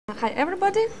Hi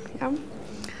everybody.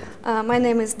 My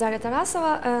name is Darya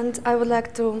Tarasowa, and I would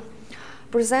like to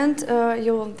present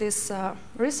you this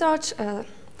research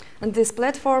and this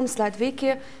platform,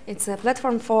 SlideWiki. It's a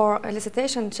platform for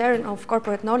elicitation and sharing of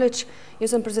corporate knowledge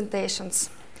using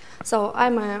presentations. So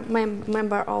I'm a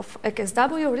member of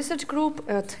EKAW research group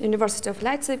at University of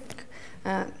Leipzig,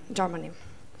 Germany.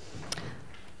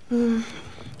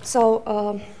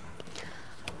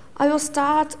 I will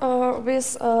start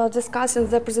with discussing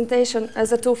the presentation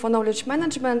as a tool for knowledge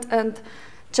management and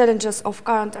challenges of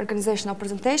current organizational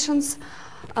presentations.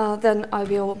 Then I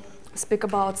will speak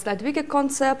about SlideWiki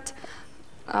concept.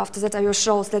 After that, I will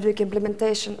show SlideWiki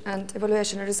implementation and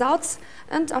evaluation results.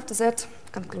 And after that,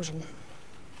 conclusion.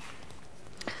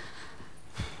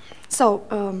 So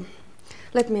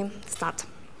let me start.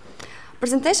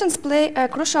 Presentations play a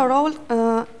crucial role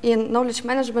in knowledge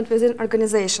management within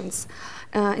organizations.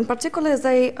 In particular,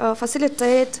 they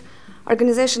facilitate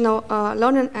organizational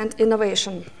learning and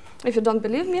innovation. If you don't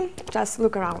believe me, just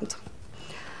look around.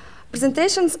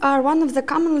 Presentations are one of the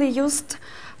commonly used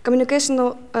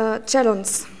communicational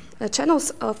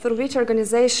channels through which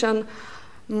organization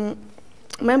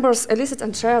members elicit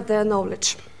and share their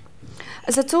knowledge.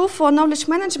 As a tool for knowledge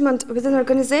management within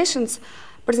organizations,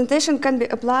 presentation can be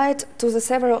applied to the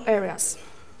several areas.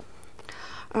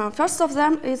 First of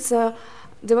them is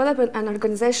developing an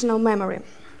organizational memory.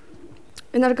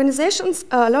 In organizations,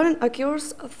 learning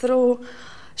occurs through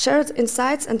shared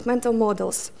insights and mental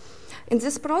models. In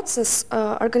this process,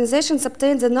 organizations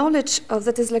obtain the knowledge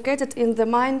that is located in the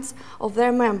minds of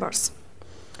their members,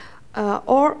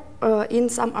 or in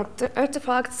some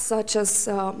artifacts such as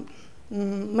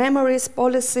memories,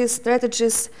 policies,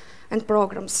 strategies, and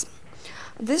programs.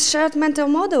 This shared mental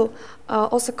model,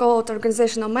 also called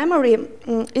organizational memory,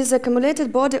 is an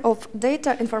accumulated body of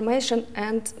data, information,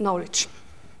 and knowledge.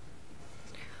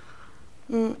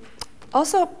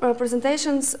 Also,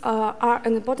 presentations are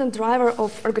an important driver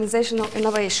of organizational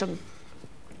innovation.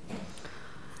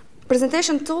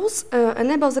 Presentation tools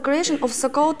enable the creation of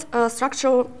so-called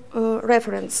structural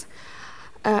reference,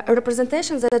 a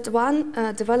representation that one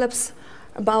develops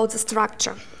about the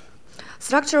structure.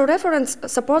 Structural reference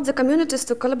supports the communities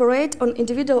to collaborate on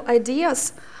individual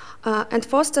ideas and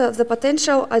foster the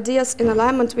potential ideas in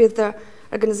alignment with the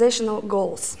organizational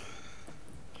goals.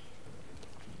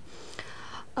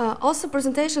 Also,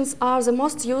 presentations are the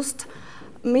most used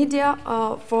media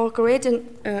for creating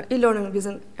e-learning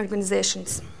within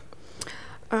organizations.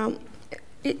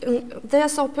 They are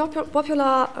so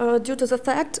popular due to the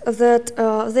fact that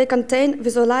they contain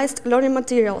visualized learning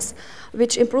materials,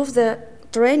 which improve the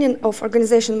training of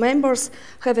organization members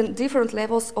having different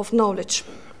levels of knowledge.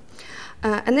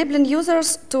 Enabling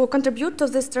users to contribute to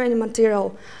this training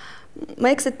material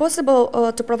makes it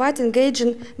possible to provide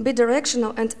engaging,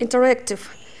 bidirectional, and interactive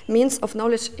means of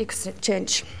knowledge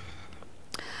exchange.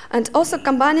 And also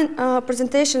combining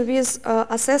presentation with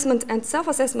assessment and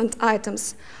self-assessment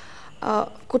items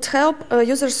could help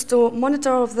users to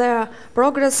monitor their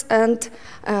progress and,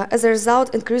 as a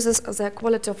result, increases the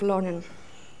quality of learning.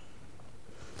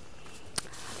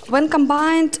 When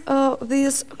combined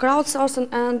with crowdsourcing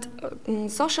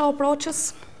and social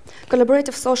approaches,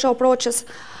 collaborative social approaches,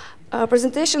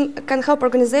 presentation can help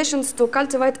organizations to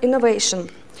cultivate innovation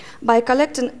by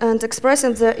collecting and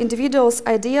expressing the individual's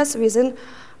ideas within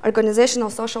organizational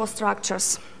social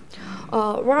structures.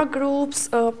 Work groups,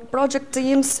 project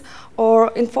teams,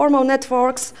 or informal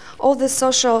networks, all these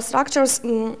social structures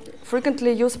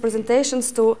frequently use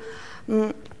presentations to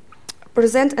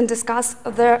present and discuss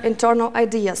their internal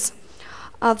ideas.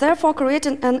 Therefore,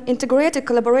 creating an integrated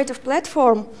collaborative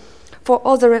platform for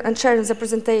authoring and sharing the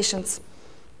presentations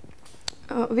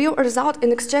will result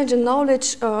in exchanging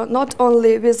knowledge not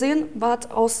only within, but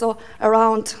also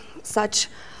around such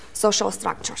social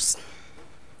structures.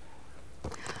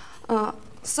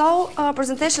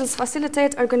 Presentations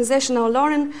facilitate organizational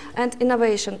learning and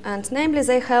innovation, and namely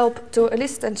they help to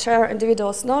elicit and share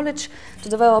individuals' knowledge, to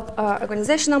develop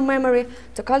organizational memory,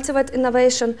 to cultivate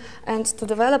innovation, and to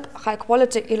develop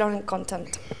high-quality e-learning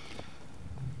content.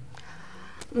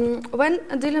 When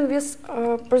dealing with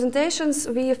presentations,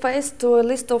 we face a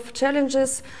list of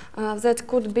challenges that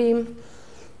could be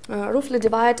roughly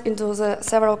divided into the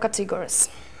several categories.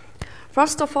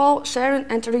 First of all, sharing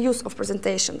and reuse of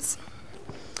presentations.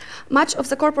 Much of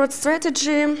the corporate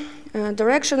strategy,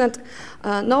 direction, and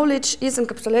knowledge is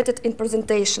encapsulated in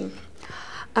presentation.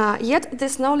 Yet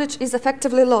this knowledge is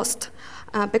effectively lost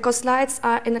because slides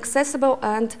are inaccessible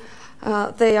and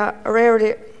they are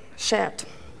rarely shared.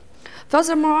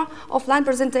 Furthermore, offline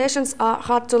presentations are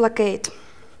hard to locate.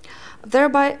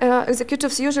 Thereby,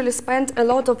 executives usually spend a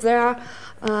lot of their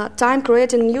time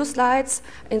creating new slides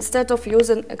instead of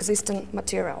using existing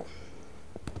material.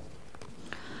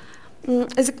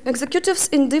 Executives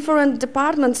in different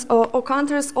departments or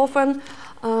countries often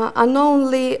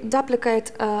unknowingly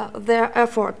duplicate their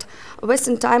effort,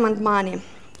 wasting time and money.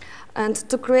 And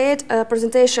to create a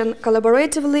presentation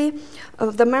collaboratively,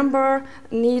 the member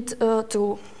need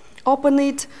to open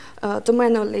it, to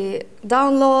manually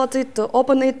download it, to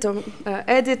open it, to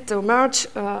edit, to merge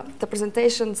the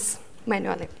presentations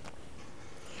manually.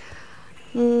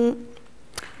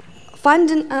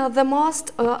 Finding the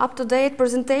most up-to-date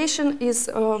presentation is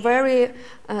a very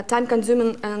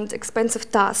time-consuming and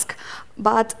expensive task,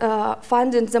 but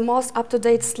finding the most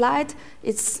up-to-date slide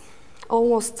is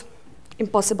almost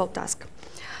impossible task.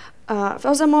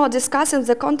 Furthermore, discussing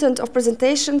the content of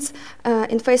presentations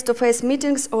in face-to-face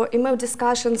meetings or email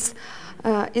discussions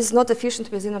is not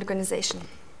efficient within an organization.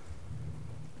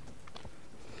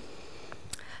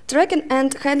 Tracking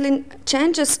and handling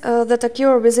changes that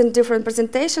occur within different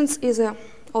presentations is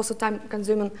also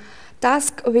time-consuming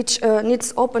task, which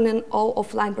needs opening all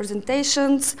offline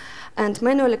presentations and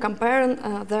manually comparing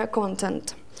their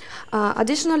content.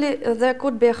 Additionally, there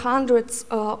could be hundreds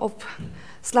of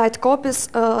slide copies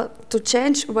to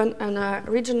change when an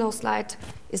original slide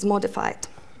is modified.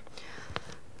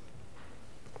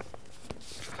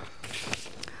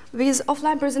 With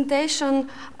offline presentation,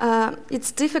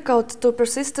 it's difficult to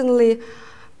persistently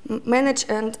manage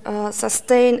and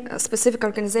sustain specific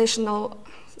organizational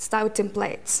style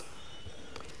templates.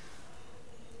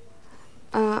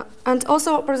 And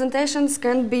also, presentations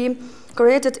can be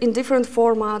created in different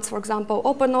formats, for example,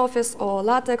 OpenOffice or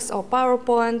LaTeX or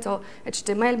PowerPoint or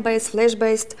HTML-based,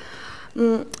 Flash-based,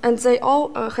 and they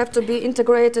all have to be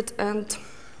integrated and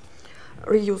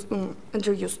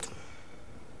reused.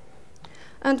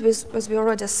 And with, as we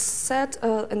already said,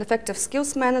 an effective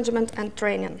skills management and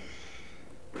training.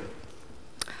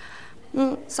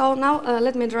 So now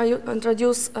let me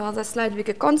introduce the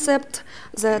SlideWiki concept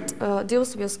that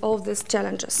deals with all these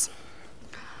challenges.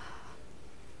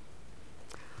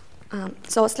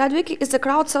 So SlideWiki is a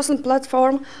crowdsourcing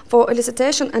platform for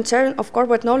elicitation and sharing of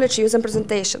corporate knowledge using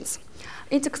presentations.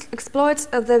 It exploits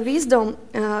the wisdom,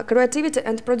 creativity,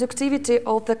 and productivity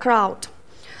of the crowd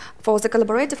for the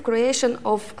collaborative creation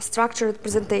of structured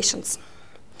presentations.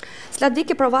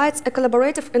 SlideWiki provides a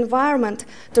collaborative environment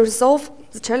to resolve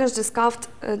the challenge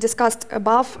discussed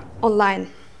above online.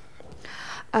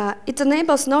 It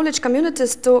enables knowledge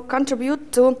communities to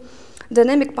contribute to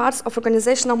dynamic parts of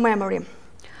organizational memory,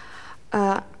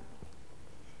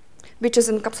 which is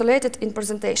encapsulated in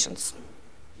presentations.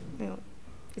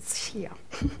 It's here.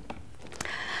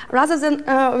 Rather than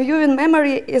viewing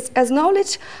memory as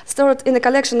knowledge stored in a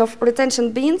collection of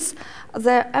retention bins,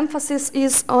 the emphasis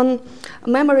is on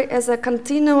memory as a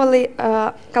continually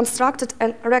constructed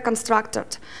and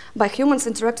reconstructed by humans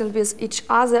interacting with each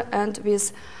other and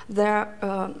with their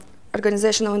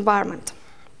organizational environment.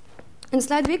 In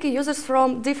SlideWiki, users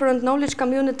from different knowledge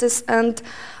communities and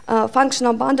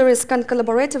functional boundaries can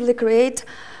collaboratively create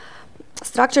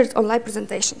structured online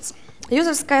presentations.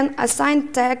 Users can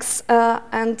assign tags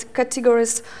and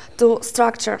categories to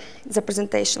structure the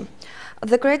presentation.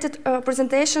 The created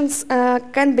presentations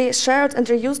can be shared and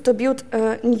reused to build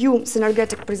new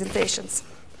synergetic presentations.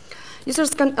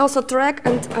 Users can also track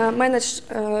and manage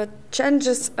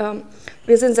changes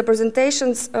within the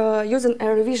presentations using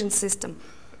a revision system.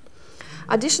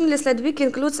 Additionally, SlideWiki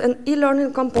includes an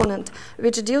e-learning component,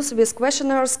 which deals with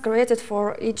questionnaires created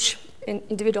for each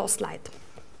individual slide.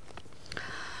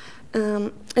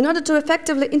 In order to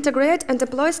effectively integrate and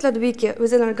deploy SlideWiki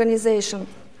within an organization,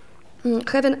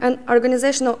 having an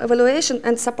organizational evaluation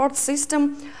and support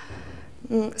system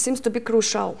seems to be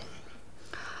crucial.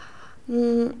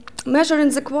 Measuring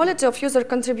the quality of user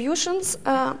contributions,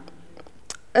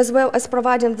 as well as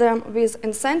providing them with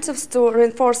incentives to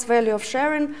reinforce value of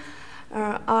sharing,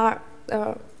 are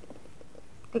a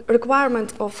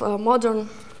requirement of a modern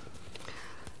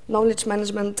knowledge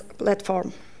management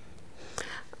platform.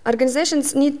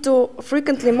 Organizations need to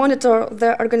frequently monitor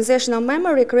their organizational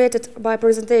memory created by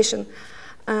presentation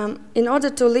in order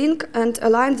to link and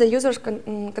align the user's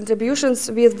contributions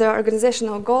with their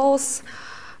organizational goals,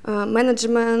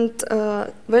 management,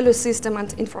 value system,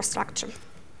 and infrastructure.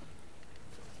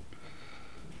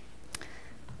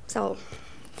 So,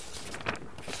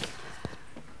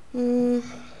 to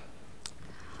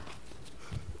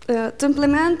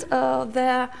implement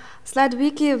the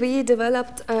SlideWiki, we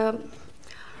developed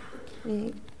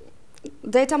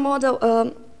data model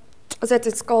that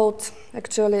it's called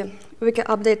actually Wiki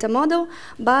Update Model,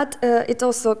 but it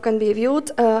also can be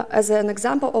viewed as an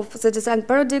example of the design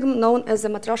paradigm known as the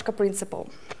Matryoshka principle.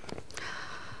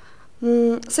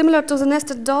 Similar to the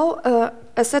nested DAO,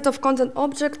 a set of content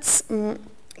objects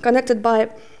connected by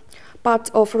part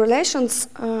of relations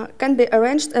can be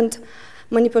arranged and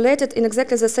manipulated in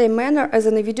exactly the same manner as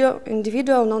an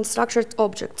individual non-structured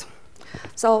object.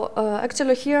 So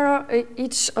actually here,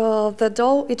 each the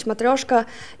DAO, each Matryoshka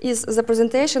is the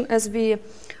presentation as we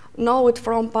know it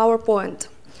from PowerPoint.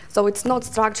 So it's not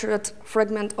structured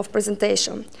fragment of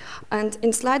presentation. And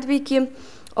in SlideWiki,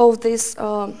 all these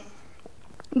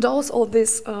DAOs, all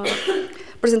these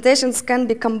presentations can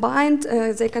be combined.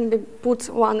 They can be put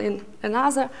one in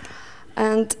another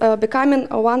and becoming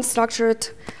one structured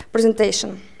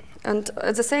presentation. And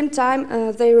at the same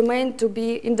time, they remain to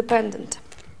be independent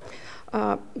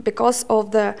because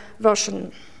of the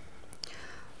version.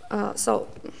 So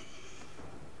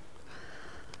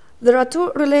there are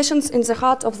two relations in the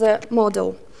heart of the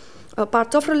model. A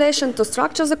part of relation to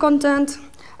structure the content,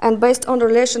 and based on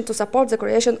relation to support the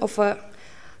creation of a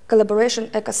collaboration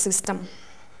ecosystem.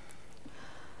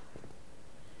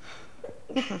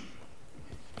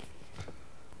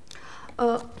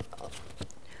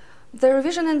 The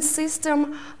revisioning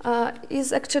system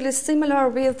is actually similar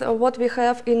with what we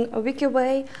have in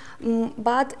WikiWay,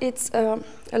 but it's a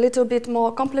little bit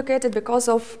more complicated because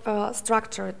of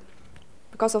structure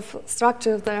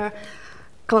of the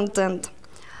content.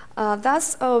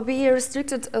 Thus, we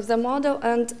restricted the model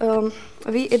and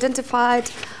we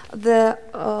identified the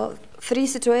three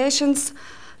situations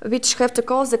which have to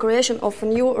cause the creation of a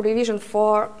new revision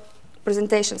for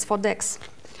presentations, for decks.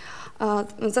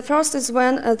 The first is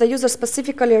when the user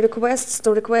specifically requests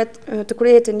to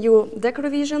create a new deck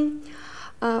revision.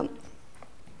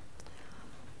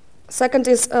 Second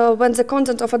is when the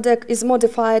content of a deck is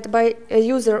modified by a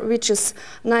user which is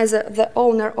neither the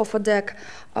owner of a deck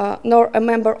nor a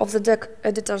member of the deck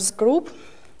editors group.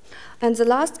 And the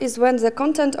last is when the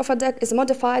content of a deck is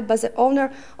modified by the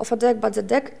owner of a deck, but the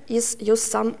deck is used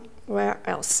somewhere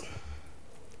else.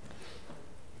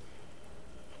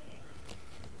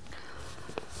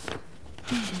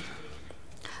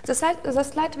 The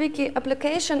SlideWiki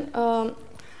application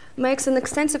makes an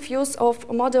extensive use of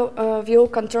model view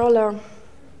controller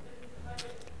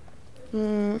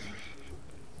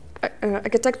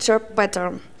architecture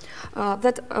pattern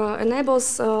that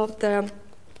enables the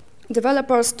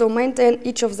developers to maintain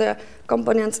each of the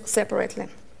components separately.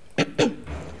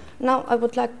 Now I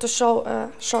would like to show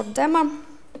a short demo.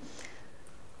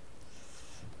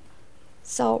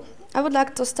 So I would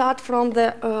like to start from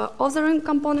the authoring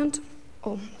component.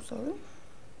 Oh, sorry.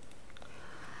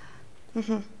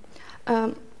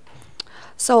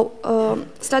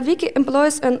 SlideWiki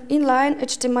employs an inline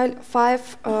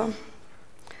HTML5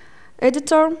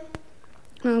 editor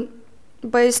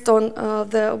based on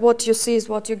the what you see is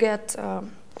what you get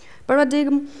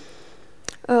paradigm.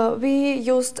 We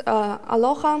used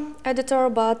Aloha editor,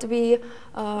 but we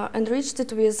enriched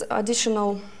it with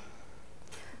additional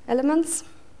elements.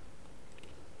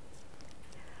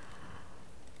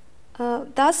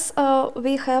 Thus,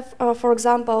 we have, for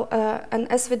example, an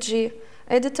SVG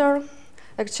editor.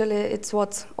 Actually, it's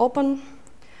what's open.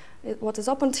 What is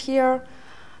opened here.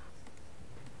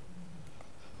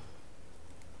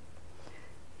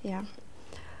 Yeah.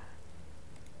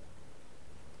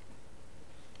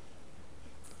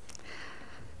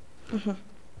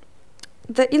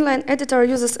 The inline editor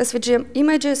uses SVG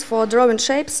images for drawing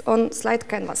shapes on slide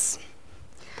canvas.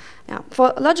 Yeah.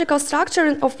 For logical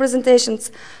structuring of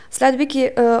presentations,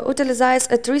 SlideWiki utilizes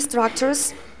tree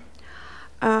structures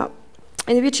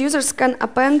in which users can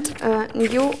append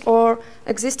new or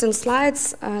existing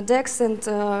slides, decks,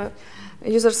 and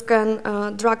users can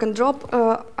drag and drop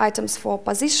items for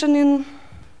positioning,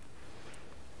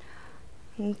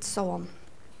 and so on.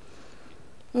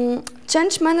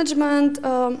 Change management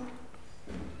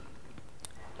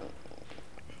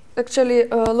actually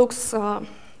looks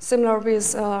similar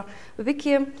with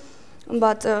Wiki,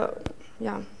 but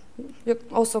yeah, you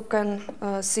also can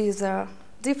see the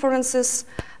differences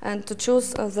and to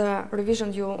choose the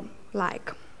revision you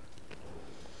like.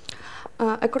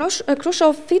 A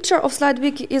crucial feature of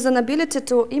SlideWiki is an ability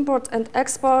to import and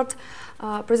export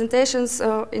presentations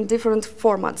in different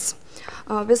formats.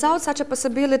 Without such a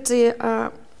possibility,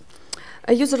 a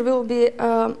user will be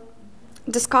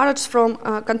discouraged from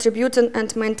contributing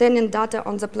and maintaining data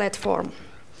on the platform.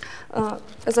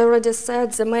 As I already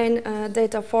said, the main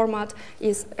data format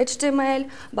is HTML,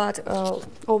 but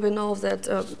all we know that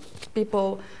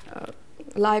people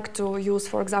like to use,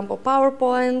 for example,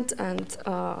 PowerPoint and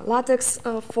LaTeX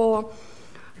for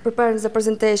preparing the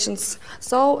presentations.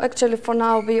 So actually for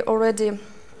now we already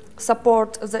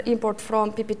support the import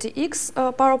from PPTX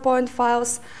PowerPoint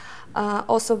files.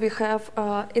 Also we have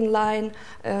inline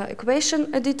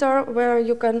equation editor where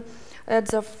you can add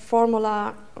the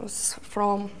formulas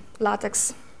from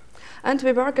LaTeX. And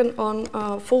we're working on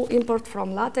full import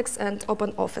from LaTeX and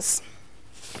OpenOffice.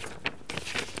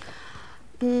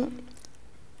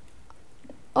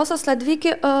 Also,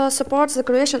 SlideWiki supports the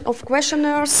creation of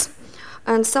questionnaires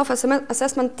and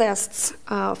self-assessment tests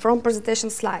from presentation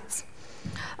slides.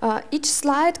 Each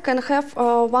slide can have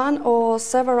one or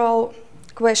several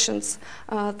questions.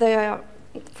 They are,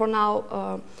 for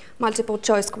now, multiple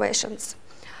choice questions.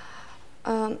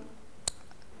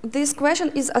 This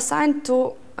question is assigned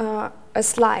to a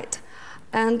slide,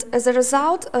 and as a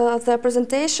result, the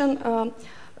presentation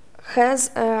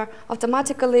has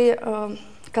automatically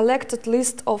collected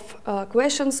list of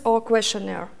questions or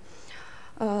questionnaire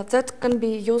that can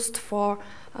be used for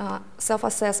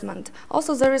self-assessment.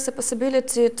 Also, there is a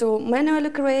possibility to manually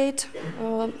create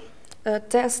a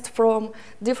test from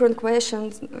different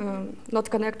questions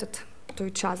not connected to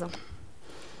each other.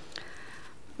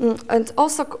 And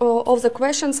also, all the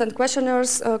questions and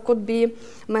questionnaires could be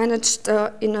managed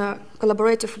in a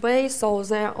collaborative way, so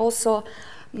they are also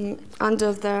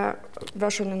under the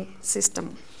versioning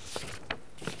system.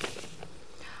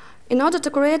 In order to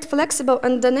create flexible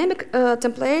and dynamic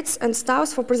templates and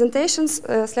styles for presentations,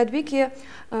 SlideWiki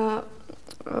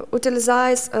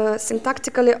utilizes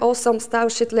syntactically awesome style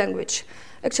sheet language.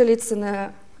 Actually, it's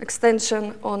an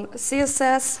extension on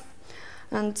CSS,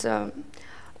 and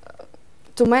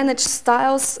to manage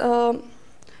styles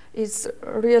is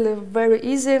really very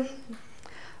easy.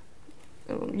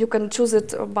 You can choose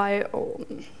it by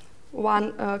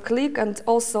one click, and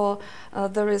also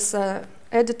there is an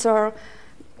editor.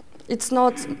 It's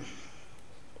not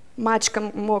much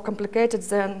more complicated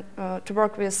than to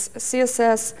work with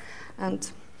CSS,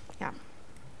 and yeah.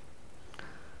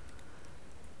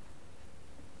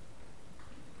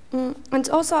 And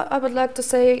also I would like to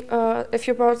say a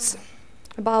few words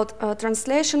about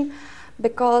translation,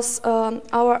 because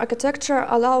our architecture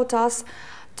allowed us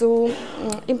to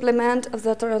implement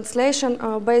the translation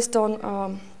based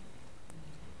on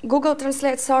Google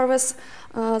Translate service.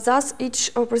 Thus,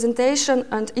 each presentation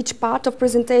and each part of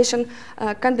presentation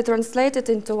can be translated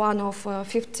into one of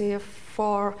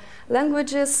 54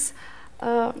 languages.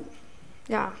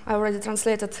 Yeah, I already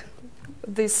translated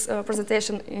this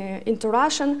presentation into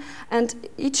Russian, and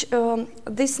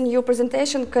this new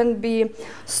presentation can be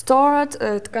stored,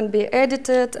 it can be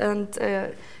edited, and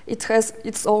it has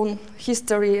its own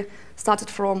history started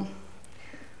from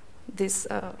this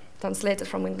translated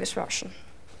from English version.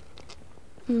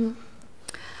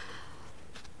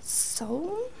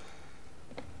 So,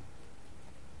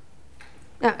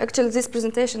 yeah, actually this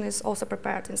presentation is also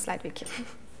prepared in SlideWiki.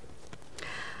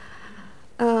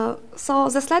 So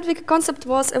the SlideWiki concept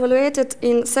was evaluated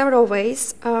in several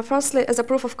ways. Firstly, as a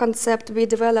proof of concept, we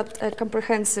developed a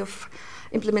comprehensive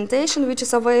implementation which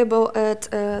is available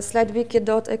at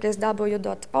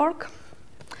slidewiki.eksw.org.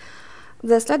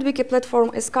 The SlideWiki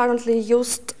platform is currently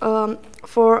used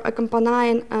for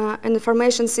accompanying an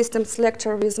information systems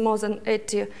lecture with more than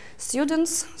 80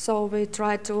 students. So we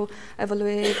try to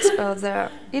evaluate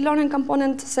the e-learning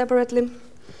component separately.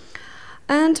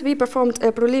 And we performed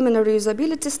a preliminary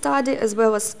usability study as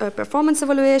well as a performance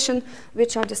evaluation,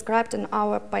 which are described in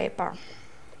our paper.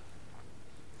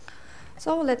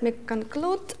 So let me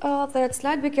conclude that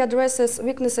SlideWiki addresses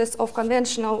weaknesses of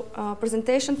conventional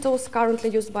presentation tools currently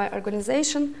used by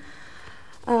organizations.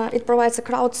 It provides a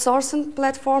crowdsourcing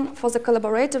platform for the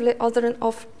collaboratively authoring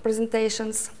of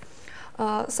presentations.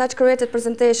 Such created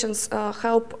presentations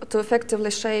help to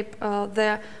effectively shape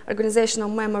their organizational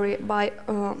memory by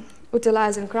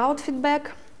utilizing crowd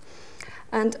feedback.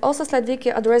 And also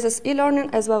SlideWiki addresses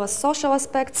e-learning as well as social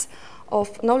aspects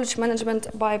of knowledge management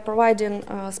by providing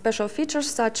special features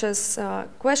such as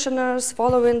questionnaires,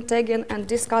 following, tagging, and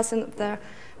discussing the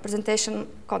presentation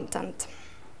content.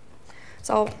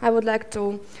 So I would like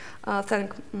to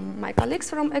thank my colleagues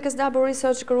from EKAW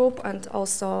Research Group, and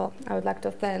also I would like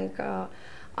to thank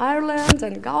Ireland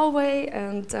and Galway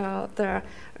and the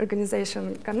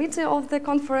organization committee of the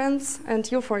conference, and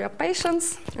you for your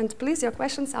patience. And please, your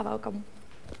questions are welcome.